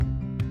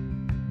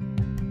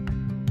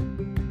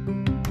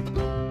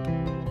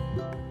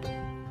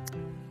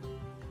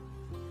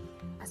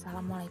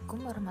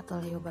Assalamualaikum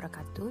warahmatullahi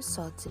wabarakatuh.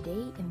 So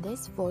today in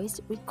this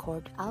voice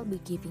record, I'll be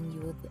giving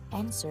you the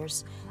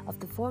answers of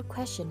the 4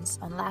 questions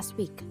on last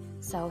week.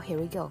 So here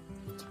we go.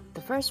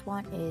 The first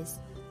one is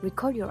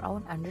record your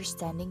own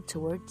understanding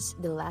towards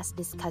the last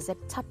discussed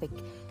topic.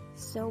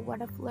 So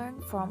what I've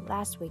learned from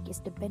last week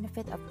is the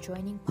benefit of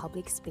joining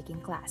public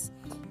speaking class.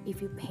 If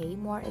you pay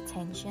more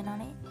attention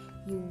on it,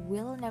 you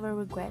will never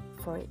regret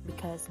for it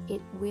because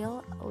it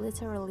will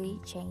literally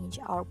change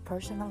our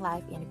personal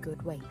life in a good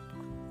way.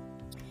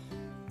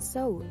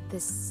 So the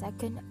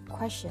second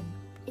question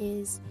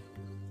is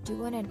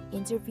doing an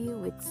interview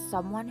with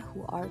someone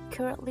who are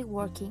currently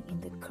working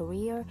in the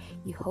career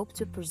you hope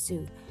to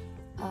pursue.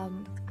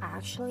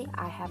 Actually,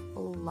 I have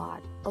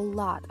a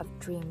lot of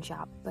dream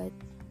job, but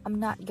I'm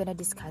not gonna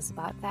discuss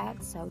about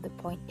that. So the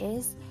point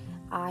is,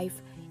 I've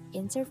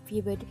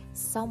interviewed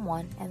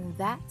someone, and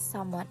that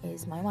someone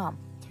is my mom.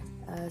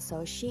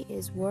 So she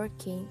is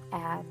working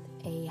at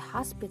a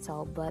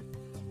hospital, but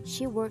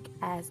she worked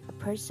as a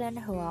person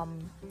who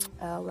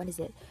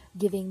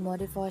giving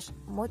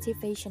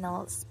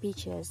motivational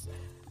speeches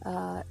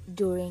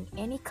during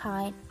any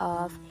kind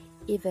of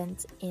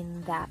event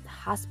in that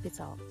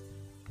hospital.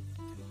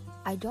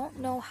 I don't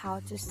know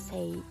how to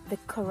say the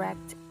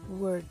correct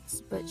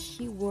words, but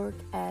she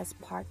worked as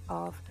part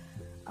of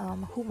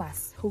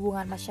Humas,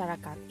 Hubungan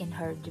Masyarakat, in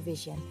her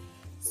division.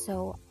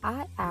 So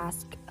I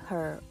asked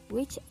her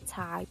which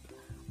type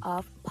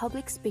of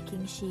public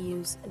speaking she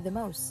used the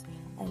most,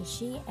 and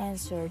she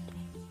answered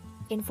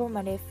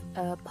informative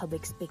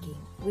public speaking,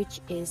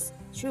 which is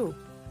true.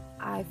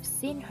 I've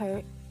seen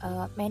her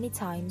many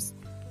times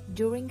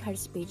during her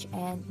speech,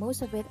 and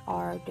most of it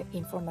are the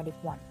informative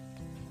one.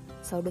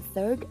 So the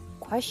third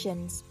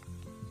question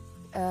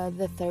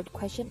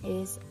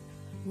is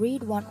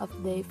read one of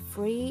the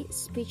free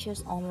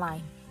speeches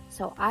online.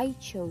 So I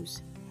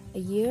chose A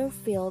Year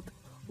Filled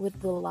with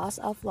the Loss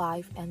of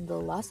Life and the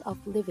Loss of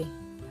Living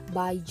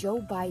by Joe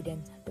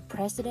Biden, the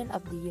President of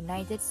the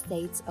United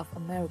States of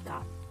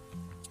America.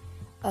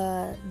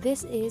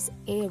 This is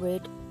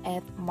aired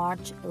at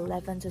March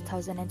 11,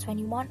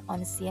 2021 on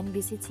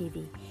CNBC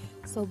TV.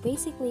 So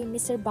basically,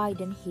 Mr.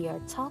 Biden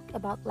here talked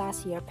about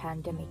last year's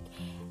pandemic.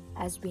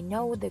 As we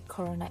know, the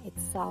corona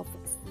itself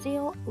is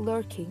still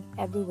lurking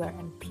everywhere,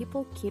 and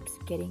people keeps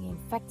getting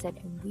infected,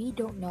 and we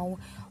don't know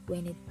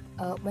when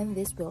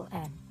this will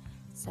end.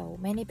 So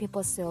many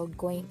people still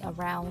going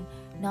around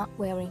not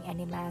wearing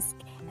any mask,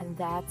 and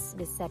that's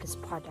the saddest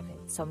part of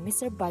it. So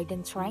Mr.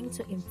 Biden trying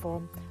to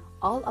inform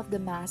all of the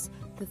mass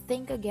to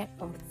think again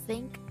or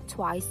think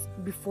twice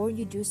before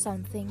you do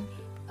something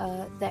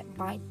that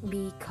might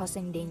be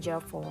causing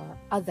danger for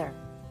other.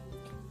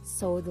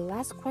 So the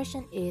last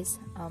question is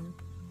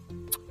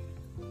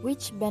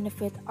which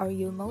benefit are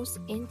you most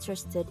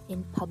interested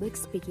in public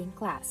speaking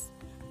class?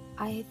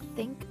 I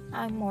think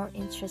I'm more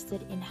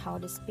interested in how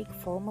to speak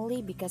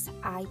formally because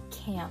I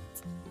can't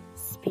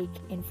speak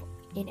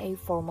in a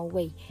formal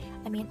way.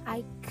 I mean,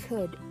 I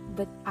could,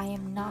 but I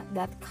am not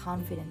that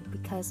confident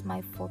because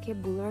my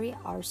vocabulary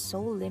are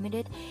so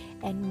limited,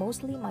 and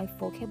mostly my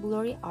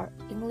vocabulary are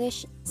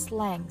English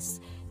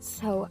slangs.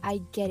 So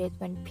I get it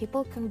when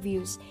people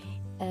confuse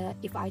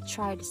if I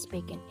try to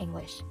speak in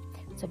English.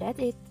 So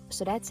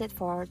that's it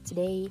for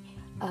today.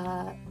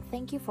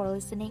 Thank you for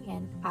listening,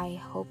 and I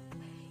hope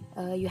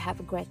you have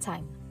a great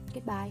time.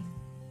 Goodbye.